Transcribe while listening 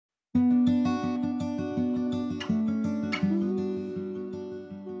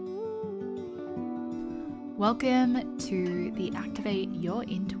Welcome to the Activate Your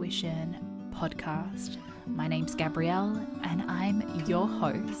Intuition podcast. My name's Gabrielle and I'm your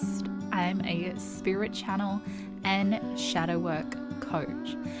host. I'm a spirit channel and shadow work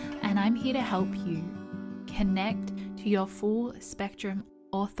coach, and I'm here to help you connect to your full spectrum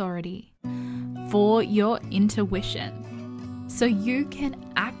authority for your intuition so you can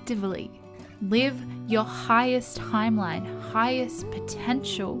actively live your highest timeline, highest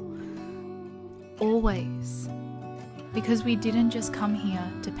potential always. Because we didn't just come here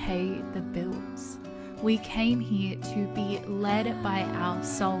to pay the bills. We came here to be led by our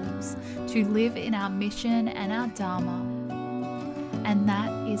souls, to live in our mission and our dharma. And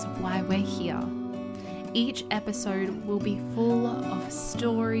that is why we're here. Each episode will be full of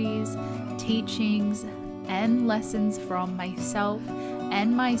stories, teachings, and lessons from myself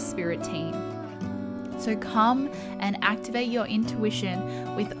and my spirit team. So come and activate your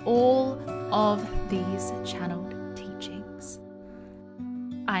intuition with all of these channeled teachings.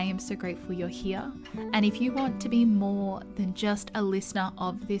 I am so grateful you're here. And if you want to be more than just a listener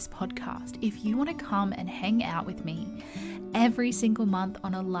of this podcast, if you want to come and hang out with me every single month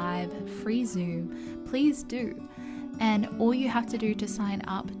on a live free Zoom, please do. And all you have to do to sign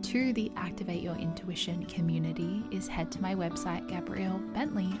up to the Activate Your Intuition community is head to my website,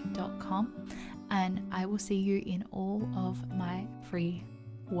 gabriellebentley.com, and I will see you in all of my free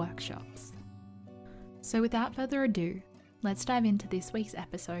workshops. So without further ado, let's dive into this week's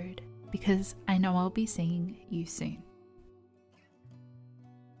episode, because I know I'll be seeing you soon.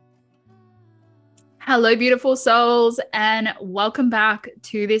 Hello, beautiful souls, and welcome back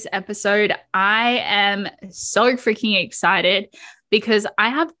to this episode. I am so freaking excited because I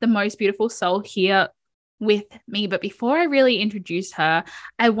have the most beautiful soul here with me. But before I really introduce her,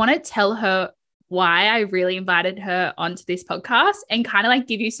 I want to tell her why I really invited her onto this podcast and kind of like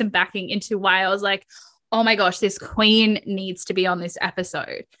give you some backing into why I was like, oh my gosh, this queen needs to be on this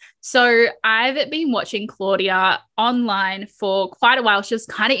episode. So I've been watching Claudia online for quite a while. She was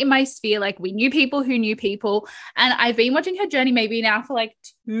kind of in my sphere. Like, we knew people who knew people. And I've been watching her journey maybe now for like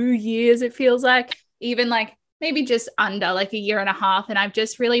 2 years, it feels like, even like maybe just under like a year and a half. And I've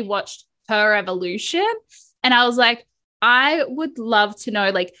just really watched her evolution. And I was like, I would love to know,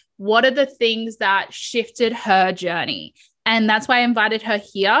 like, what are the things that shifted her journey? And that's why I invited her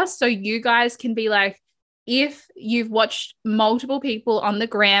here. So you guys can be like, if you've watched multiple people on the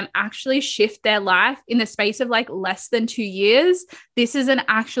gram actually shift their life in the space of like less than 2 years, this is an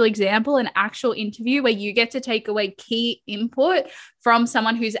actual example, an actual interview where you get to take away key input from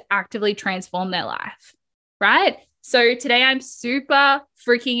someone who's actively transformed their life, right? So today I'm super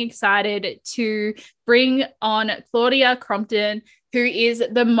freaking excited to bring on Claudia Compton, who is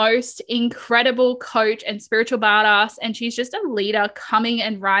the most incredible coach and spiritual badass. And she's just a leader coming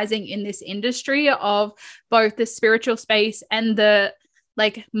and rising in this industry of both the spiritual space and the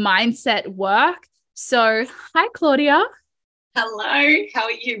like mindset work. So hi, Claudia. Hello, how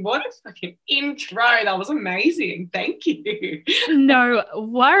are you? What a fucking intro. That was amazing. Thank you. No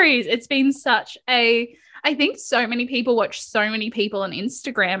worries. It's been I think so many people watch so many people on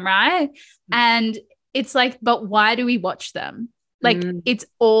Instagram, right? And it's like, but why do we watch them? Like, it's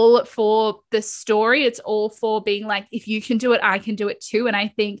all for the story. It's all for being like, if you can do it, I can do it too. And I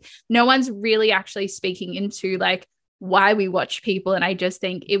think no one's really actually speaking into like why we watch people. And I just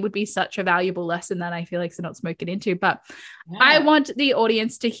think it would be such a valuable lesson that I feel like they're not smoking into. But yeah. I want the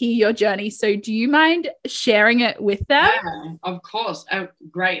audience to hear your journey. So do you mind sharing it with them? Yeah, of course.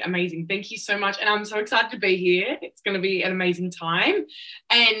 Great. Amazing. Thank you so much. And I'm so excited to be here. It's going to be an amazing time.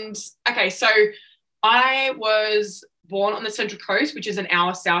 And okay, so I was born on the Central Coast, which is an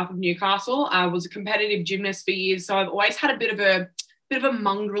hour south of Newcastle. I was a competitive gymnast for years, so I've always had a bit of a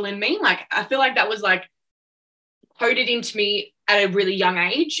mongrel in me. Like, I feel like that was like coded into me at a really young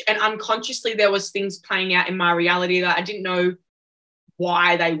age, and unconsciously there was things playing out in my reality that I didn't know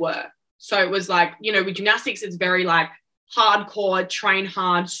why they were. So it was like, you know, with gymnastics, it's very like hardcore, train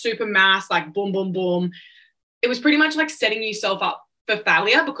hard, super mass, like boom, boom, boom. It was pretty much like setting yourself up for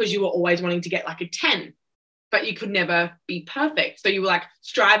failure because you were always wanting to get like a 10. But you could never be perfect. So you were like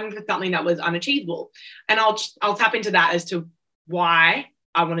striving for something that was unachievable. And I'll tap into that as to why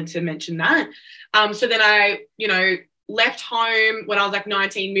I wanted to mention that. So then I, you know, left home when I was like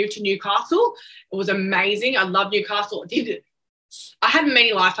 19, moved to Newcastle. It was amazing. I love Newcastle. I had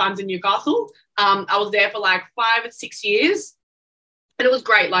many lifetimes in Newcastle. I was there for like 5 or 6 years. And it was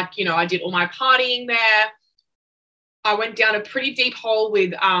great. Like, you know, I did all my partying there. I went down a pretty deep hole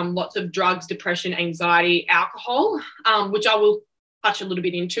with lots of drugs, depression, anxiety, alcohol, which I will touch a little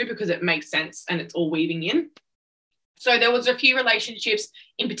bit into because it makes sense and it's all weaving in. So there was a few relationships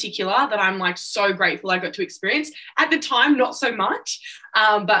in particular that I'm like so grateful I got to experience. At the time, not so much,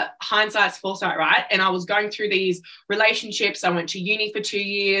 but hindsight's foresight, right? And I was going through these relationships. I went to uni for 2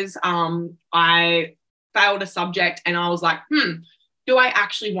 years. I failed a subject and I was like, do I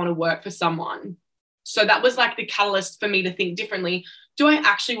actually want to work for someone? So that was like the catalyst for me to think differently. Do I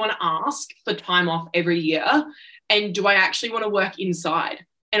actually want to ask for time off every year? And do I actually want to work inside?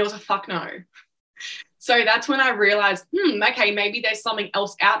 And it was a fuck no. So that's when I realized, okay, maybe there's something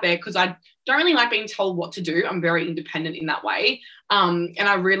else out there, because I don't really like being told what to do. I'm very independent in that way. And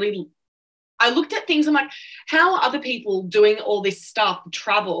I looked at things, I'm like, how are other people doing all this stuff,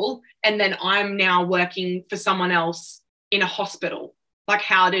 travel, and then I'm now working for someone else in a hospital? Like,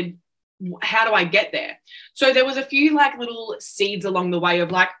 how do I get there? So there was a few like little seeds along the way of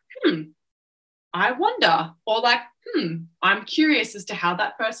like, I wonder, or like, I'm curious as to how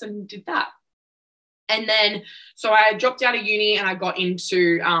that person did that. And then, so I dropped out of uni and I got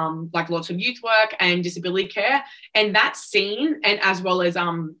into like lots of youth work and disability care and that scene, and as well as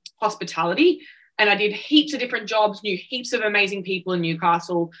hospitality. And I did heaps of different jobs, knew heaps of amazing people in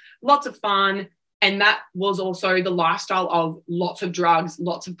Newcastle, lots of fun. And that was also the lifestyle of lots of drugs,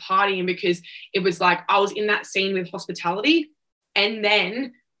 lots of partying, because it was like I was in that scene with hospitality. And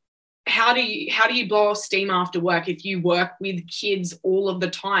then how do you blow off steam after work if you work with kids all of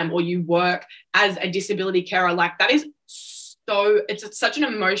the time, or you work as a disability carer? Like, that is it's such an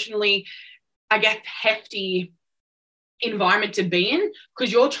emotionally, I guess, hefty environment to be in,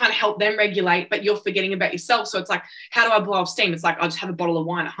 because you're trying to help them regulate, but you're forgetting about yourself. So it's like, how do I blow off steam? It's like, I'll just have a bottle of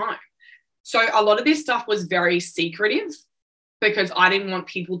wine at home. So a lot of this stuff was very secretive because I didn't want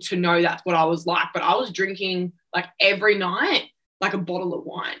people to know that's what I was like. But I was drinking like every night, like a bottle of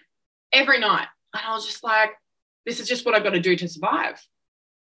wine every night. And I was just like, this is just what I've got to do to survive.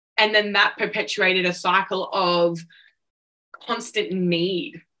 And then that perpetuated a cycle of constant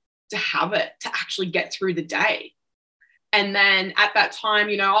need to have it, to actually get through the day. And then at that time,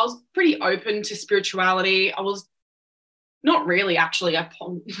 I was pretty open to spirituality. I was not really, actually,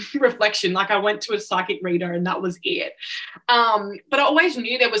 upon reflection. Like, I went to a psychic reader and that was it. But I always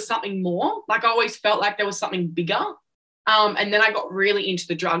knew there was something more. Like, I always felt like there was something bigger. And then I got really into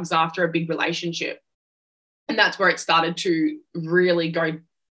the drugs after a big relationship. And that's where it started to really go,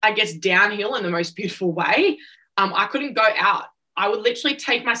 I guess, downhill in the most beautiful way. I couldn't go out. I would literally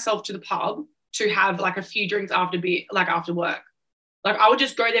take myself to the pub to have like a few drinks after work. Like, I would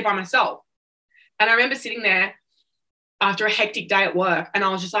just go there by myself. And I remember sitting there after a hectic day at work and I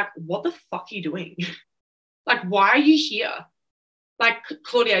was just like, what the fuck are you doing? Like, why are you here? Like,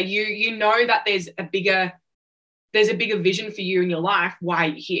 Claudia, you know that there's a bigger vision for you in your life. Why are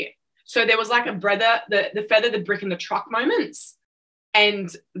you here? So there was like the feather, the brick in the truck moments.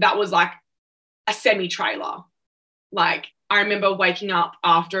 And that was like a semi-trailer. Like, I remember waking up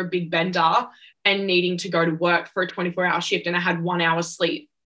after a big bender and needing to go to work for a 24-hour shift, and I had 1 hour sleep.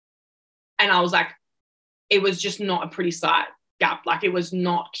 And I was like, it was just not a pretty sight gap. Like, it was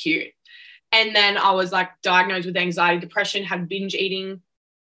not cute. And then I was like diagnosed with anxiety, depression, had binge eating,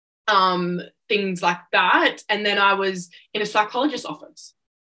 things like that. And then I was in a psychologist's office.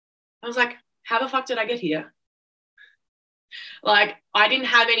 I was like, how the fuck did I get here? Like, I didn't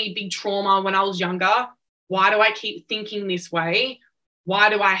have any big trauma when I was younger. Why do I keep thinking this way? Why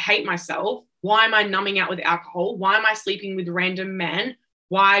do I hate myself? Why am I numbing out with alcohol? Why am I sleeping with random men?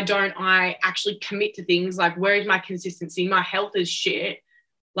 Why don't I actually commit to things? Like, where is my consistency? My health is shit.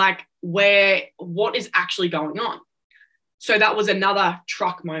 Like, what is actually going on? So that was another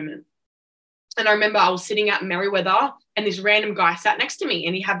truck moment. And I remember I was sitting at Merriweather and this random guy sat next to me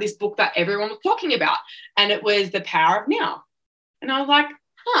and he had this book that everyone was talking about, and it was The Power of Now. And I was like,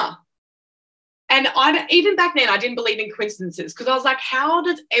 And even back then, I didn't believe in coincidences, because I was like, how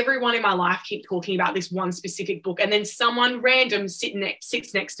does everyone in my life keep talking about this one specific book and then someone random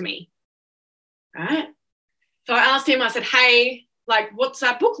sits next to me, right? So I asked him, I said, hey, like, what's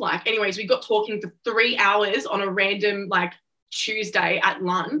that book like? Anyways, we got talking for 3 hours on a random, like, Tuesday at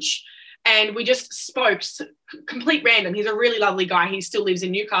lunch, and we just spoke, complete random. He's a really lovely guy. He still lives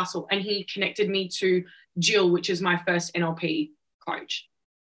in Newcastle, and he connected me to Jill, which is my first NLP coach.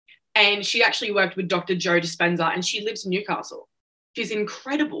 And she actually worked with Dr. Joe Dispenza, and she lives in Newcastle. She's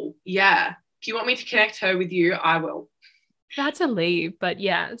incredible. Yeah. If you want me to connect her with you, I will. That's a leave, but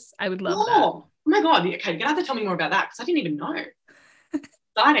yes, I would love that. Oh my God. Okay, you're going to have to tell me more about that, because I didn't even know.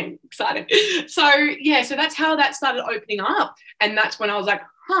 Exciting. So that's how that started opening up. And that's when I was like,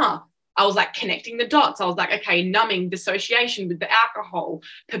 I was like connecting the dots. I was like, okay, numbing, dissociation with the alcohol,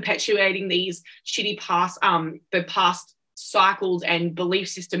 perpetuating these shitty past cycles and belief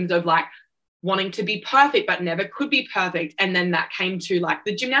systems of like wanting to be perfect but never could be perfect. And then that came to like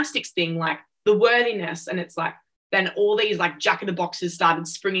the gymnastics thing, like the worthiness. And it's like, then all these like jack in the boxes started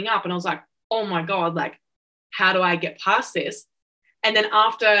springing up. And I was like, oh my God, like, how do I get past this? And then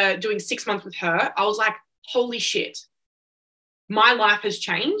after doing 6 months with her, I was like, holy shit, my life has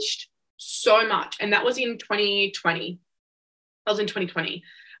changed so much. And that was in 2020. I was in 2020.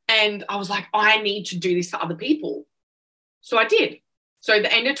 And I was like, I need to do this for other people. So I did. So at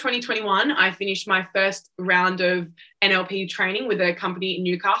the end of 2021, I finished my first round of NLP training with a company in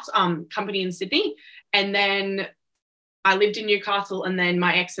Newcastle, company in Sydney. And then I lived in Newcastle, and then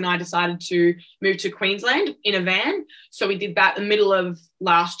my ex and I decided to move to Queensland in a van. So we did that in the middle of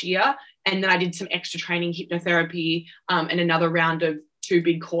last year. And then I did some extra training, hypnotherapy, and another round of 2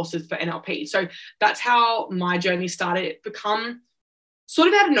 big courses for NLP. So that's how my journey started. It become sort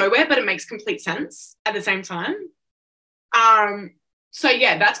of out of nowhere, but it makes complete sense at the same time. So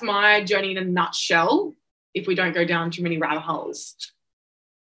yeah, that's my journey in a nutshell, if we don't go down too many rabbit holes.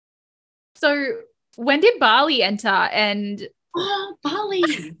 So when did Bali enter? And Bali.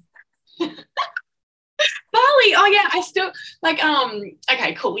 Bali. Oh yeah, I still like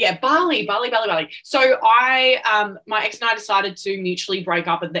okay, cool. Yeah, Bali. So my ex and I decided to mutually break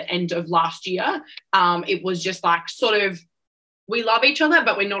up at the end of last year. It was just like sort of, we love each other,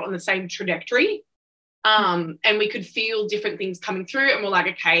 but we're not on the same trajectory. And we could feel different things coming through, and we're like,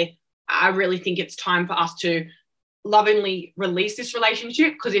 okay, I really think it's time for us to lovingly release this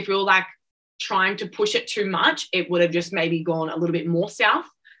relationship, because if we were like trying to push it too much, it would have just maybe gone a little bit more south.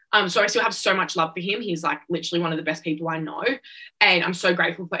 So I still have so much love for him. He's like literally one of the best people I know. And I'm so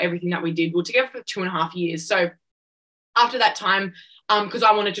grateful for everything that we did. We were together for 2.5 years. So after that time, because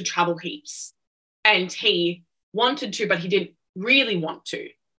I wanted to travel heaps, and he wanted to, but he didn't really want to.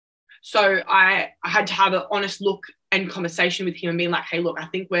 So I had to have an honest look and conversation with him and being like, hey, look, I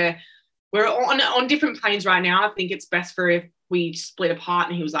think we're on different planes right now. I think it's best for if we split apart.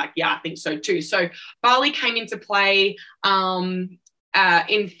 And he was like, yeah, I think so too. So Bali came into play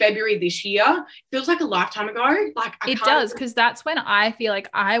in February this year. Feels like a lifetime ago. Like it does, because that's when I feel like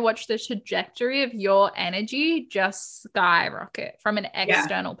I watched the trajectory of your energy just skyrocket from an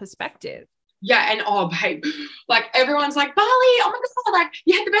external perspective. Yeah, and oh, babe, like everyone's like, Bali, oh my God, like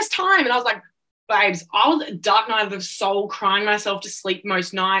you had the best time. And I was like, babes, I was a dark night of the soul, crying myself to sleep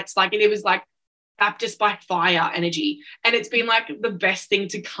most nights. Like it was like Baptist by fire energy. And it's been like the best thing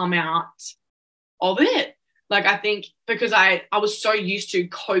to come out of it. Like I think because I was so used to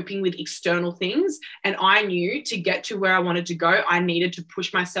coping with external things, and I knew to get to where I wanted to go, I needed to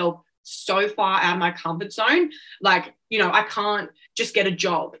push myself so far out of my comfort zone. Like, you know, I can't just get a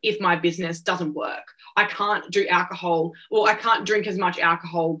job if my business doesn't work. I can't do alcohol, or I can't drink as much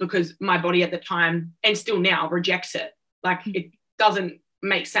alcohol because my body at the time, and still now, rejects it. Like it doesn't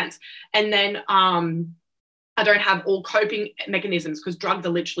make sense. And then I don't have all coping mechanisms because drugs are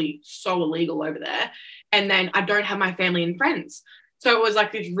literally so illegal over there. And then I don't have my family and friends. So it was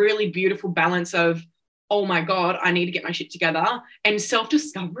like this really beautiful balance of, oh my God, I need to get my shit together, and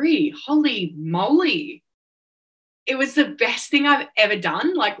self-discovery. Holy moly. It was the best thing I've ever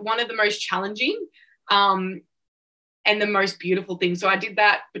done. Like one of the most challenging and the most beautiful things. So I did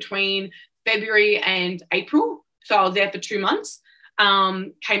that between February and April. So I was there for 2 months.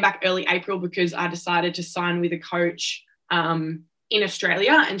 Came back early April because I decided to sign with a coach in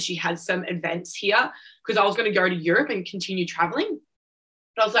Australia, and she had some events here because I was going to go to Europe and continue traveling.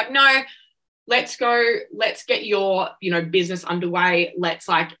 But I was like, no, let's get your, business underway. Let's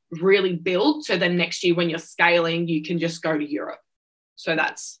like really build. So then next year when you're scaling, you can just go to Europe. So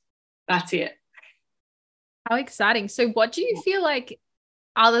that's it. How exciting. So what do you feel like,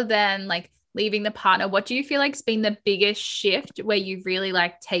 other than like leaving the partner, what do you feel like's been the biggest shift where you've really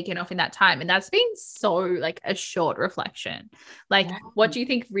like taken off in that time? And that's been so like a short reflection. Like, what do you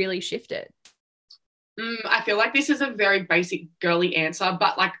think really shifted? I feel like this is a very basic girly answer,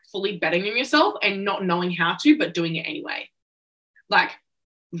 but like fully betting on yourself and not knowing how to, but doing it anyway. Like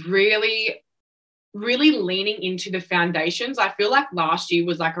really, really leaning into the foundations. I feel like last year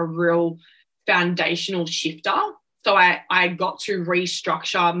was like a real foundational shifter. So I got to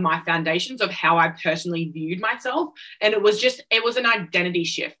restructure my foundations of how I personally viewed myself. And it was an identity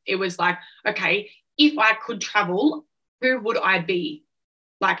shift. It was like, okay, if I could travel, who would I be?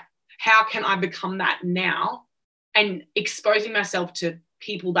 Like, how can I become that now? And exposing myself to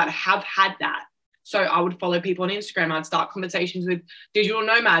people that have had that. So I would follow people on Instagram. I'd start conversations with digital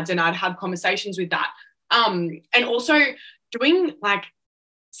nomads, and I'd have conversations with that. And also doing like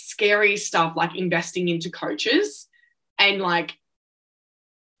scary stuff, like investing into coaches and like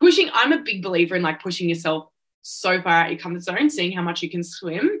pushing. I'm a big believer in like pushing yourself so far out your comfort zone, seeing how much you can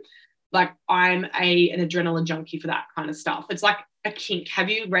swim. Like I'm an adrenaline junkie for that kind of stuff. It's like a kink. Have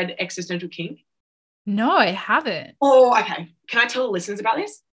you read Existential Kink? No, I haven't. Oh, okay. Can I tell the listeners about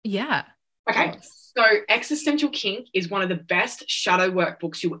this? Yeah. Okay. So Existential Kink is one of the best shadow work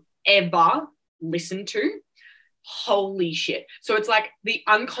books you ever listen to. Holy shit. So it's like the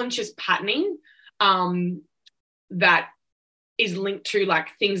unconscious patterning that is linked to like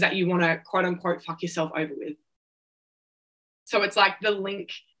things that you want to quote unquote fuck yourself over with. So it's like the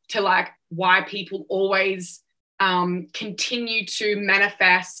link to like why people always continue to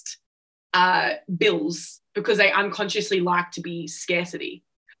manifest bills because they unconsciously like to be scarcity.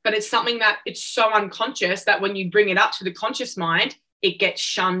 But it's something that it's so unconscious that when you bring it up to the conscious mind, it gets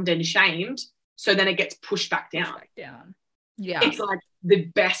shunned and shamed. So then it gets pushed back down. Yeah. It's like the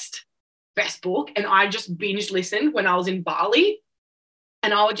best book. And I just binge listened when I was in Bali.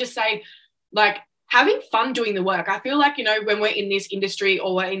 And I would just say, like, having fun doing the work. I feel like, you know, when we're in this industry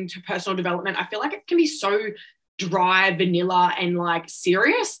or we're into personal development, I feel like it can be so dry, vanilla, and like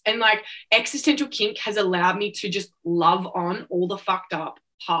serious. And like Existential Kink has allowed me to just love on all the fucked up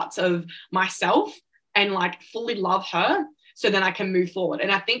parts of myself and like fully love her so then I can move forward.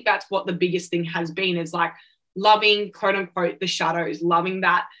 And I think that's what the biggest thing has been, is like loving, quote unquote, the shadows, loving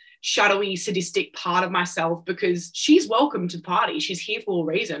that shadowy, sadistic part of myself, because she's welcome to the party. She's here for a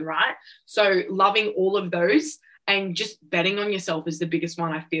reason, right? So loving all of those and just betting on yourself is the biggest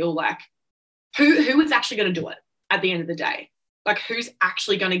one. I feel like who is actually going to do it at the end of the day? Like who's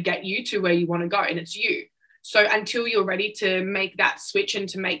actually going to get you to where you want to go? And it's you. So until you're ready to make that switch and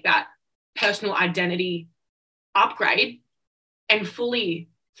to make that personal identity upgrade and fully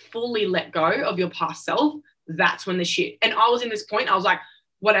let go of your past self, that's when the shit. And I was in this point, I was like,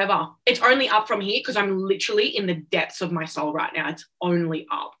 whatever, it's only up from here, because I'm literally in the depths of my soul right now. It's only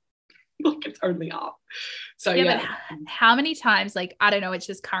up. Like it's only up. So yeah. But how many times, like, I don't know, it's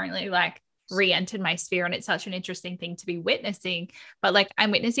just currently like re-entered my sphere, and it's such an interesting thing to be witnessing. But like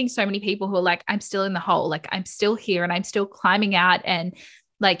I'm witnessing so many people who are like, I'm still in the hole, like I'm still here and I'm still climbing out. And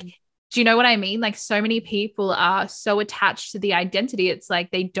like, do you know what I mean? Like so many people are so attached to the identity. It's like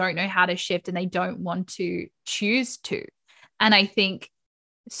they don't know how to shift and they don't want to choose to. And I think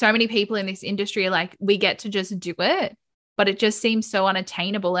so many people in this industry are like, we get to just do it, but it just seems so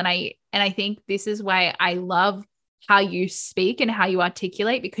unattainable. And I think this is why I love how you speak and how you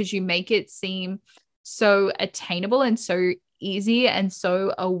articulate, because you make it seem so attainable and so easy and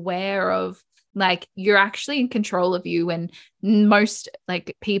so aware of like you're actually in control of you. And most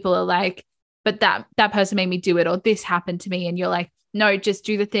like people are like, but that person made me do it, or this happened to me. And you're like, no, just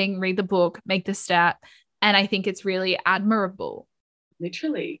do the thing, read the book, make the step. And I think it's really admirable.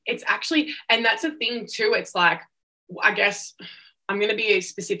 Literally. It's actually, and that's the thing too. It's like, I guess I'm going to be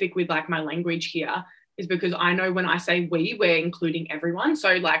specific with like my language here, is because I know when I say we're including everyone.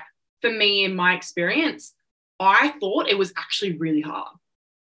 So like for me, in my experience, I thought it was actually really hard.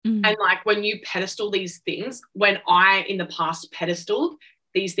 Mm. And like when you pedestal these things, when I in the past pedestaled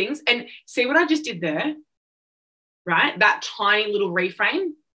these things, and see what I just did there, right? That tiny little reframe.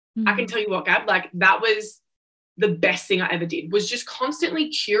 Mm. I can tell you what, Gab, like that was the best thing I ever did, was just constantly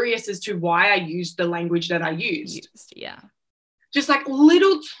curious as to why I used the language that I used. Yeah. Just like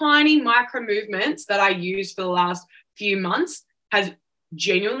little tiny micro movements that I used for the last few months has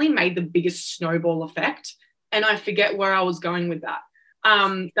genuinely made the biggest snowball effect. And I forget where I was going with that.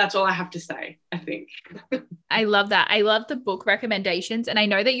 That's all I have to say, I think. I love that. I love the book recommendations. And I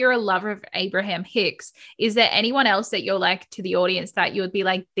know that you're a lover of Abraham Hicks. Is there anyone else that you're like to the audience that you would be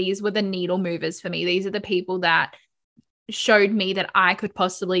like, these were the needle movers for me? These are the people that showed me that I could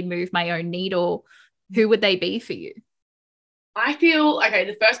possibly move my own needle. Who would they be for you? I feel, okay,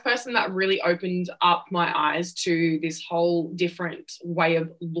 the first person that really opened up my eyes to this whole different way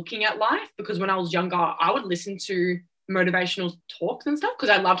of looking at life, because when I was younger, I would listen to motivational talks and stuff because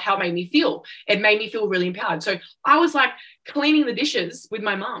I loved how it made me feel. It made me feel really empowered. So I was like cleaning the dishes with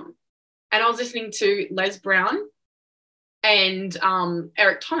my mum, and I was listening to Les Brown and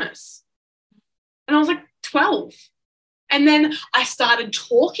Eric Thomas, and I was like 12. And then I started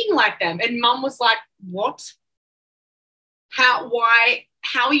talking like them, and mum was like, what? How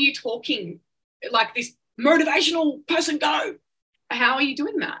are you talking like this motivational person? Go. How are you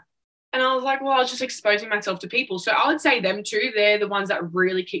doing that? And I was like, well, I was just exposing myself to people. So I would say them too. They're the ones that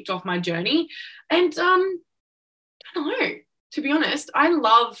really kicked off my journey. And I don't know, to be honest, I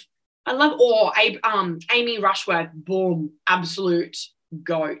love Amy Rushworth, boom, absolute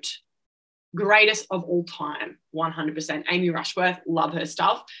goat. Greatest of all time, 100%. Amy Rushworth, love her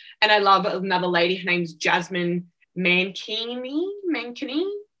stuff. And I love another lady, her name's Jasmine Mankini.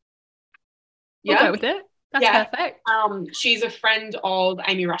 Yeah. We'll go with it. That's perfect. She's a friend of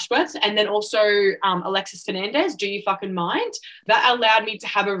Amy Rushworth, and then also Alexis Fernandez, Do You Fucking Mind? That allowed me to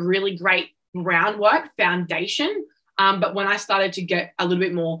have a really great groundwork foundation. But when I started to get a little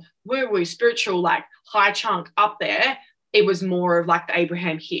bit more woo-woo, spiritual, like high chunk up there, it was more of like the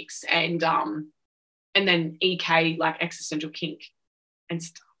Abraham Hicks and then EK, like existential kink and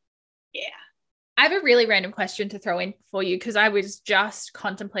stuff. Yeah. I have a really random question to throw in for you because I was just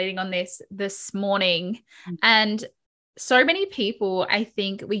contemplating on this morning. And so many people, I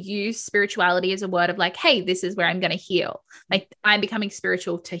think, we use spirituality as a word of like, hey, this is where I'm going to heal. Like, I'm becoming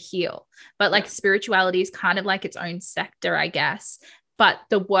spiritual to heal. But like spirituality is kind of like its own sector, I guess. But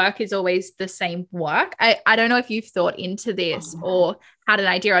the work is always the same work. I don't know if you've thought into this or had an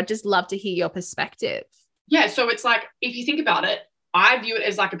idea. I'd just love to hear your perspective. Yeah. So it's like, if you think about it, I view it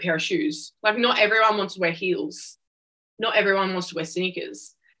as like a pair of shoes. Like, not everyone wants to wear heels. Not everyone wants to wear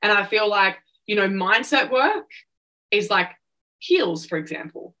sneakers. And I feel like, mindset work is like heels, for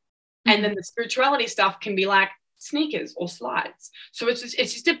example. And then the spirituality stuff can be like sneakers or slides. So it's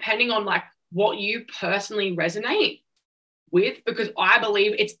just depending on like what you personally resonate with, because I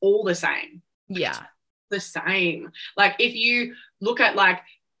believe it's all the same. Yeah. The same. Like, if you look at like,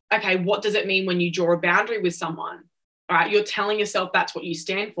 okay, what does it mean when you draw a boundary with someone? All right, you're telling yourself that's what you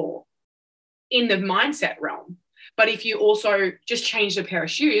stand for in the mindset realm. But if you also just change a pair of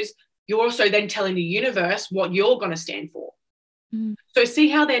shoes, you're also then telling the universe what you're going to stand for. So see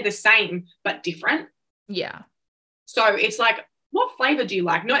how they're the same but different? Yeah. So it's like, what flavor do you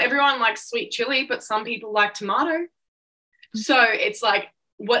like? Not everyone likes sweet chili, but some people like tomato. So it's like,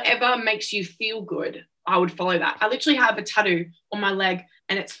 whatever makes you feel good, I would follow that. I literally have a tattoo on my leg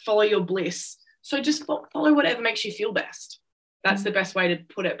and it's follow your bliss. So just follow whatever makes you feel best. That's the best way to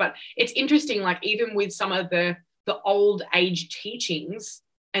put it. But it's interesting, like even with some of the old age teachings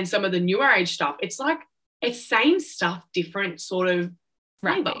and some of the newer age stuff, it's like it's same stuff, different sort of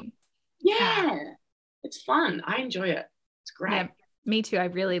wrapping. Yeah. It's fun. I enjoy it. It's great. Yeah, me too. I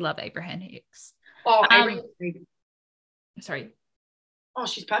really love Abraham Hicks. Oh, Abraham. Sorry. Oh,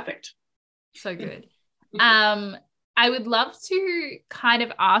 she's perfect. So good. I would love to kind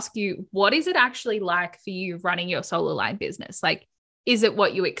of ask you, what is it actually like for you running your solar line business? Like, is it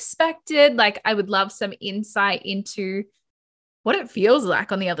what you expected? Like, I would love some insight into what it feels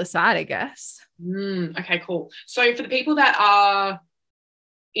like on the other side, I guess. Okay, cool. So for the people that are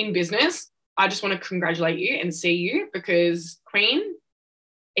in business, I just want to congratulate you and see you, because Queen,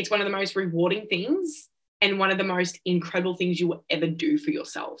 it's one of the most rewarding things and one of the most incredible things you will ever do for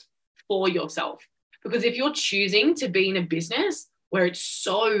yourself. Because if you're choosing to be in a business where it's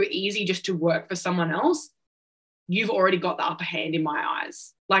so easy just to work for someone else, you've already got the upper hand in my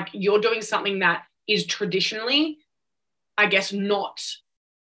eyes. Like, you're doing something that is traditionally, I guess, not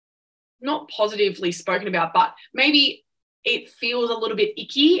positively spoken about, but maybe it feels a little bit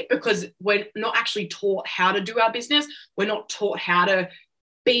icky because we're not actually taught how to do our business. We're not taught how to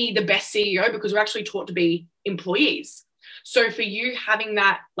be the best CEO because we're actually taught to be employees. So for you having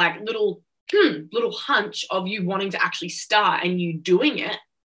that like little hunch of you wanting to actually start and you doing it,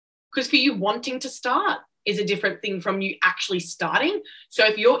 because for you wanting to start is a different thing from you actually starting. So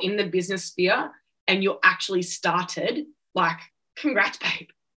if you're in the business sphere and you're actually started, like, congrats, babe.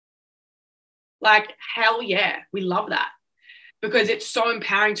 Like, hell yeah, we love that, because it's so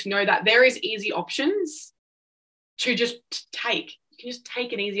empowering to know that there is easy options to just take. You can just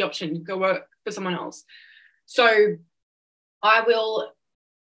take an easy option, go work for someone else. So I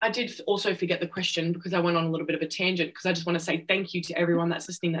did also forget the question because I went on a little bit of a tangent, because I just want to say thank you to everyone that's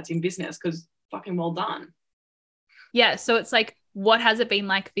listening that's in business, because fucking well done. Yeah. So it's like, what has it been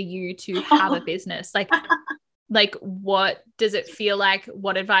like for you to have a business? Like what does it feel like?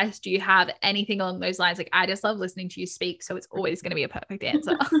 What advice do you have? Anything along those lines? Like, I just love listening to you speak. So it's always going to be a perfect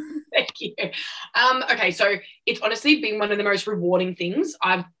answer. Thank you. Okay. So it's honestly been one of the most rewarding things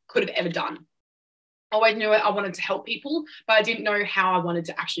I could have ever done. I always knew I wanted to help people, but I didn't know how I wanted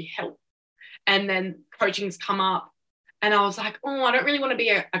to actually help. And then coaching's come up and I was like, oh, I don't really want to be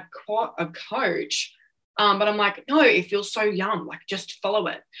a coach. But I'm like, no, it feels so yum. Like, just follow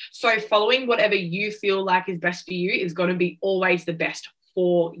it. So following whatever you feel like is best for you is going to be always the best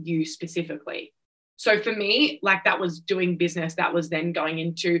for you specifically. So for me, like, that was doing business. That was then going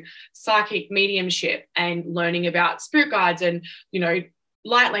into psychic mediumship and learning about spirit guides and,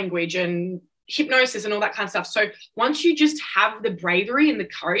 light language and hypnosis and all that kind of stuff. So once you just have the bravery and the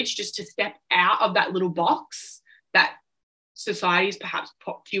courage just to step out of that little box that society's perhaps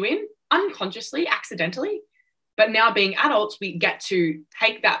popped you in unconsciously, accidentally, but now being adults, we get to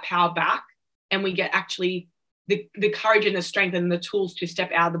take that power back and we get actually the courage and the strength and the tools to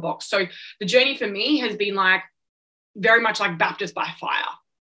step out of the box. So the journey for me has been like very much like baptized by fire.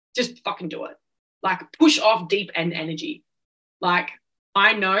 Just fucking do it. Like push off deep end energy. Like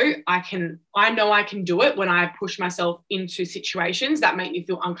I know I can do it when I push myself into situations that make me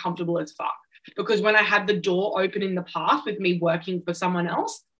feel uncomfortable as fuck. Because when I had the door open in the past with me working for someone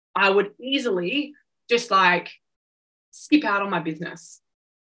else, I would easily just like skip out on my business.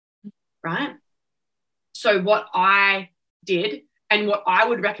 Right? So what I did and what I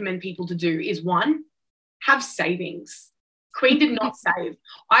would recommend people to do is, one, have savings. Queen did not save.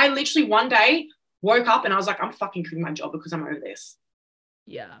 I literally one day woke up and I was like, I'm fucking quitting my job because I'm over this.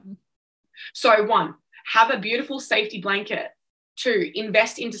 Yeah. So one, have a beautiful safety blanket. Two,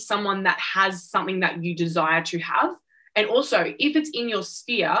 invest into someone that has something that you desire to have. And also, if it's in your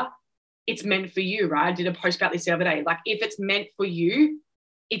sphere, it's meant for you, right? I did a post about this the other day. Like if it's meant for you,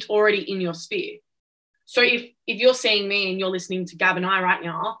 it's already in your sphere. So if you're seeing me and you're listening to Gab and I right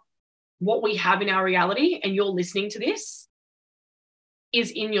now, what we have in our reality and you're listening to this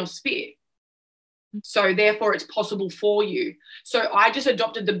is in your sphere. So therefore it's possible for you. So I just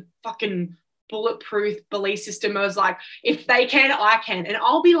adopted the fucking bulletproof belief system. I was like, if they can, I can. And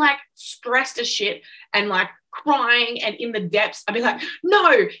I'll be like stressed as shit and like crying and in the depths. I'll be like,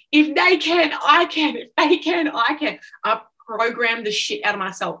 no, if they can, I can. If they can, I can. I program the shit out of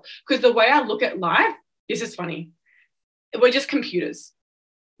myself. Because the way I look at life, this is funny. We're just computers.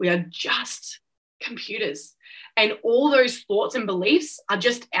 We are just computers. And all those thoughts and beliefs are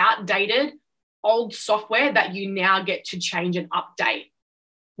just outdated, old software that you now get to change and update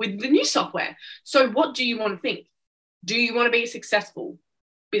with the new software. So what do you want to think? Do you want to be a successful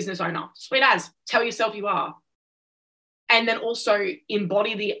business owner? Sweet as. Tell yourself you are. And then also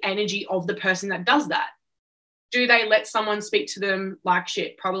embody the energy of the person that does that. Do they let someone speak to them like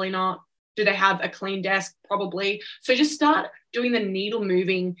shit? Probably not. Do they have a clean desk? Probably. So just start doing the needle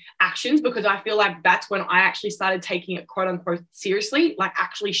moving actions, because I feel like that's when I actually started taking it quote unquote seriously, like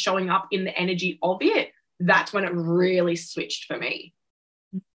actually showing up in the energy of it. That's when it really switched for me.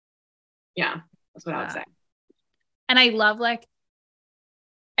 Yeah, that's what I would say. And I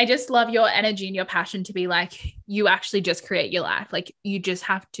just love your energy and your passion to be like, you actually just create your life. Like you just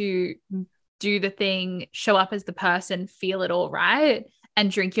have to do the thing, show up as the person, feel it all, right? And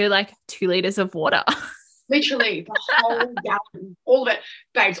drink your like 2 liters of water. Literally the whole gallon, all of it.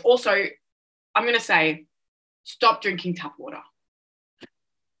 Babes, also, I'm going to say, stop drinking tap water.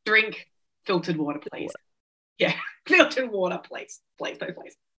 Drink filtered water, please. Yeah, filtered water, please. Please, please,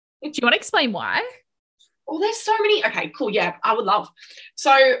 please. Do you want to explain why? Oh, there's so many. Okay, cool. Yeah, I would love.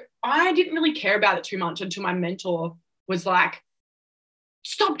 So I didn't really care about it too much until my mentor was like,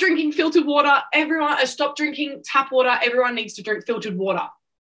 stop drinking filtered water. Everyone, stop drinking tap water. Everyone needs to drink filtered water.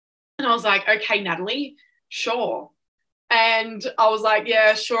 And I was like, okay, Natalie, sure. And I was like,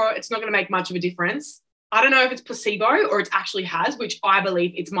 yeah, sure. It's not going to make much of a difference. I don't know if it's placebo or it actually has, which I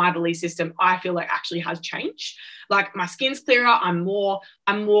believe it's my belief system. I feel like actually has changed. Like my skin's clearer. I'm more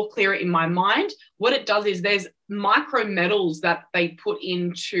clearer in my mind. What it does is there's micro metals that they put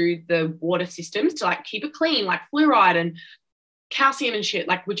into the water systems to like keep it clean, like fluoride and calcium and shit,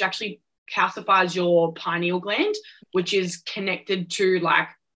 like which actually calcifies your pineal gland, which is connected to like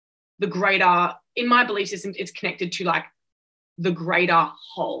the greater, in my belief system, it's connected to like the greater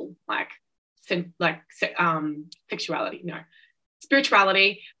whole, sexuality, no,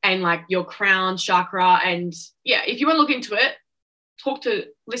 spirituality and like your crown chakra. And yeah, if you want to look into it,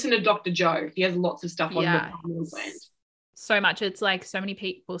 listen to Dr. Joe. He has lots of stuff on the pineal gland. So much. It's like so many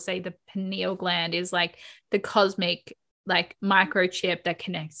people say the pineal gland is like the cosmic like microchip that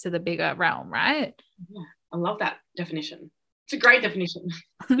connects to the bigger realm, right? Yeah, I love that definition. It's a great definition.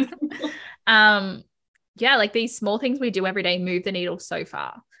 Yeah, like these small things we do every day move the needle so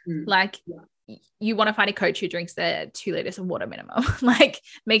far. Like you want to find a coach who drinks their 2 liters of water minimum. Like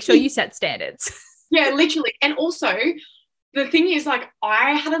make sure you set standards. Yeah, literally. And also the thing is like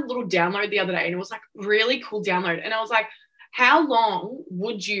I had a little download the other day and it was like really cool download. And I was like, how long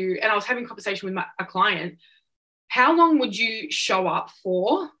would you, and I was having a conversation with a client, how long would you show up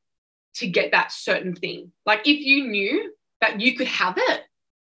for to get that certain thing? Like if you knew that you could have it,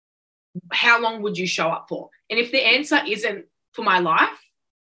 how long would you show up for? And if the answer isn't for my life,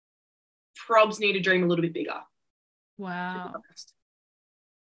 probs need to dream a little bit bigger. Wow.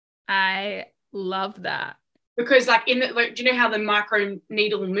 I love that. Because like do you know how the micro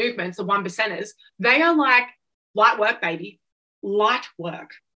needle movements, the 1%ers, they are like light work, baby. Light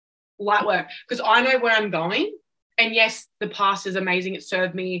work. Because I know where I'm going. And yes, the past is amazing. It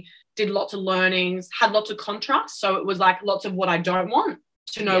served me, did lots of learnings, had lots of contrast. So it was like lots of what I don't want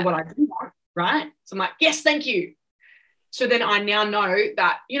to know what I do want. right? So I'm like, yes, thank you. So then I now know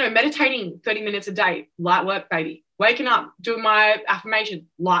that, meditating 30 minutes a day, light work, baby. Waking up, doing my affirmation,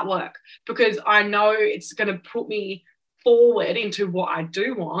 light work, because I know it's going to put me forward into what I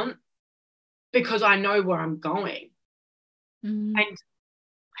do want because I know where I'm going. Mm. And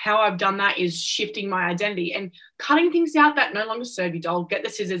how I've done that is shifting my identity and cutting things out that no longer serve you, doll. Get the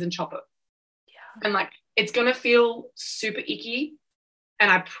scissors and chop it. Yeah. And like, it's going to feel super icky.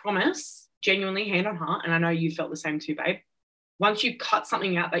 And I promise, genuinely, hand on heart, and I know you felt the same too, babe. Once you cut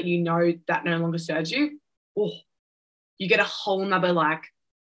something out that you know that no longer serves you, you get a whole nother like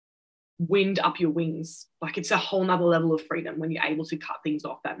wind up your wings. Like it's a whole nother level of freedom when you're able to cut things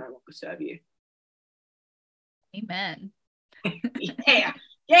off that no longer serve you. Amen.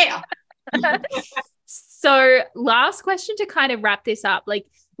 Yeah. So last question to kind of wrap this up. Like,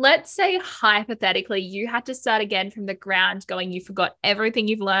 let's say hypothetically you had to start again from the ground going, you forgot everything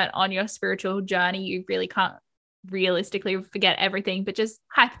you've learned on your spiritual journey. You really can't realistically forget everything, but just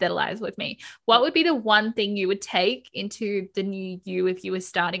hypothesize with me. What would be the one thing you would take into the new you if you were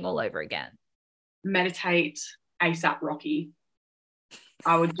starting all over again? Meditate ASAP Rocky.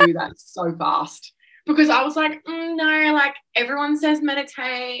 I would do that so fast because I was like, no, like everyone says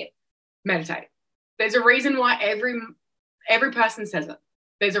meditate. There's a reason why every person says it.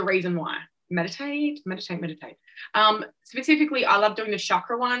 There's a reason why. Meditate. Specifically, I love doing the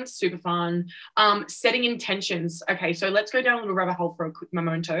chakra one, super fun. Setting intentions. Okay, so let's go down a little rabbit hole for a quick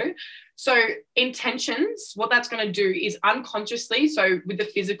memento. So intentions, what that's going to do is unconsciously, so with the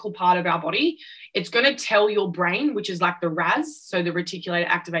physical part of our body, it's going to tell your brain, which is like the RAS, so the reticular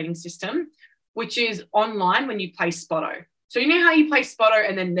activating system, which is online when you play Spotto. So you know how you play Spotto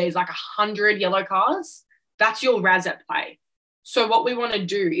and then there's like 100 yellow cards? That's your RAS at play. So what we want to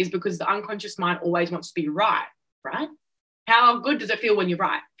do is, because the unconscious mind always wants to be right? How good does it feel when you're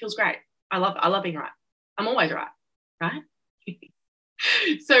right? It feels great. I love being right. I'm always right?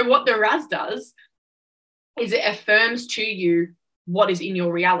 So what the RAS does is it affirms to you what is in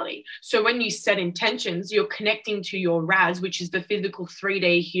your reality. So when you set intentions, you're connecting to your RAS, which is the physical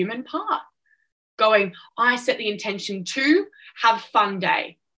 3D human part, going, I set the intention to have fun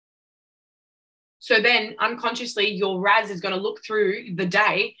day. So then unconsciously your RAS is going to look through the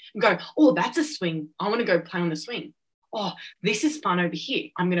day and go, oh, that's a swing. I want to go play on the swing. Oh, this is fun over here.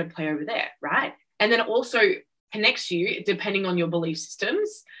 I'm going to play over there, right? And then it also connects you, depending on your belief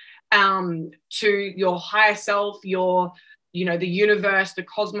systems, to your higher self, your, the universe, the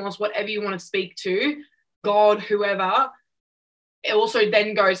cosmos, whatever you want to speak to, God, whoever. It also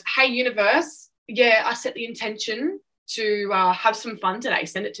then goes, hey, universe, yeah, I set the intention to have some fun today.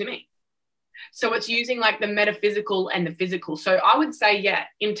 Send it to me. So it's using like the metaphysical and the physical. So I would say, yeah,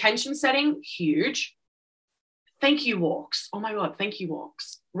 intention setting, huge. Thank you walks. Oh my God, thank you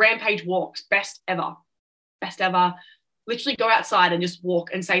walks. Rampage walks, best ever. Literally go outside and just walk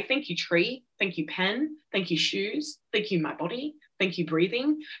and say, thank you, tree. Thank you, pen. Thank you, shoes. Thank you, my body. Thank you,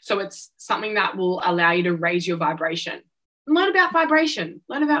 breathing. So it's something that will allow you to raise your vibration. Learn about vibration.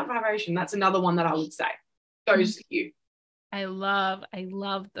 That's another one that I would say. Those are you. I love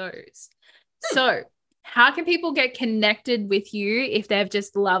those. So how can people get connected with you if they've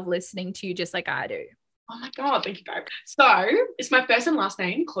just loved listening to you just like I do? Oh my God, thank you, babe. So it's my first and last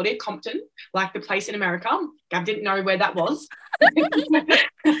name, Claudia Compton, like the place in America. I didn't know where that was.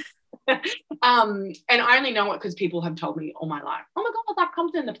 And I only know it because people have told me all my life, oh my God, that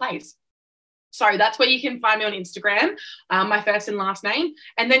Compton, the place. So that's where you can find me on Instagram, my first and last name.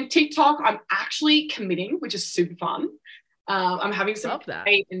 And then TikTok, I'm actually committing, which is super fun. I'm having some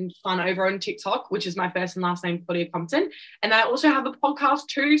play and fun over on TikTok, which is my first and last name, Claudia Compton. And I also have a podcast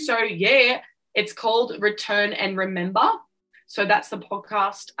too. So yeah, it's called Return and Remember. So that's the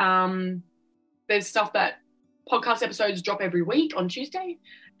podcast. There's stuff that podcast episodes drop every week on Tuesday.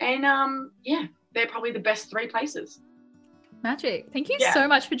 And yeah, they're probably the best 3 places. Magic. Thank you so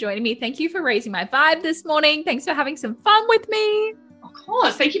much for joining me. Thank you for raising my vibe this morning. Thanks for having some fun with me. Of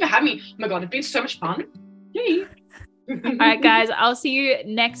course. Thank you for having me. Oh my God, it's been so much fun. Yay. All right, guys, I'll see you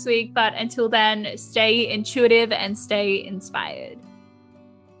next week. But until then, stay intuitive and stay inspired.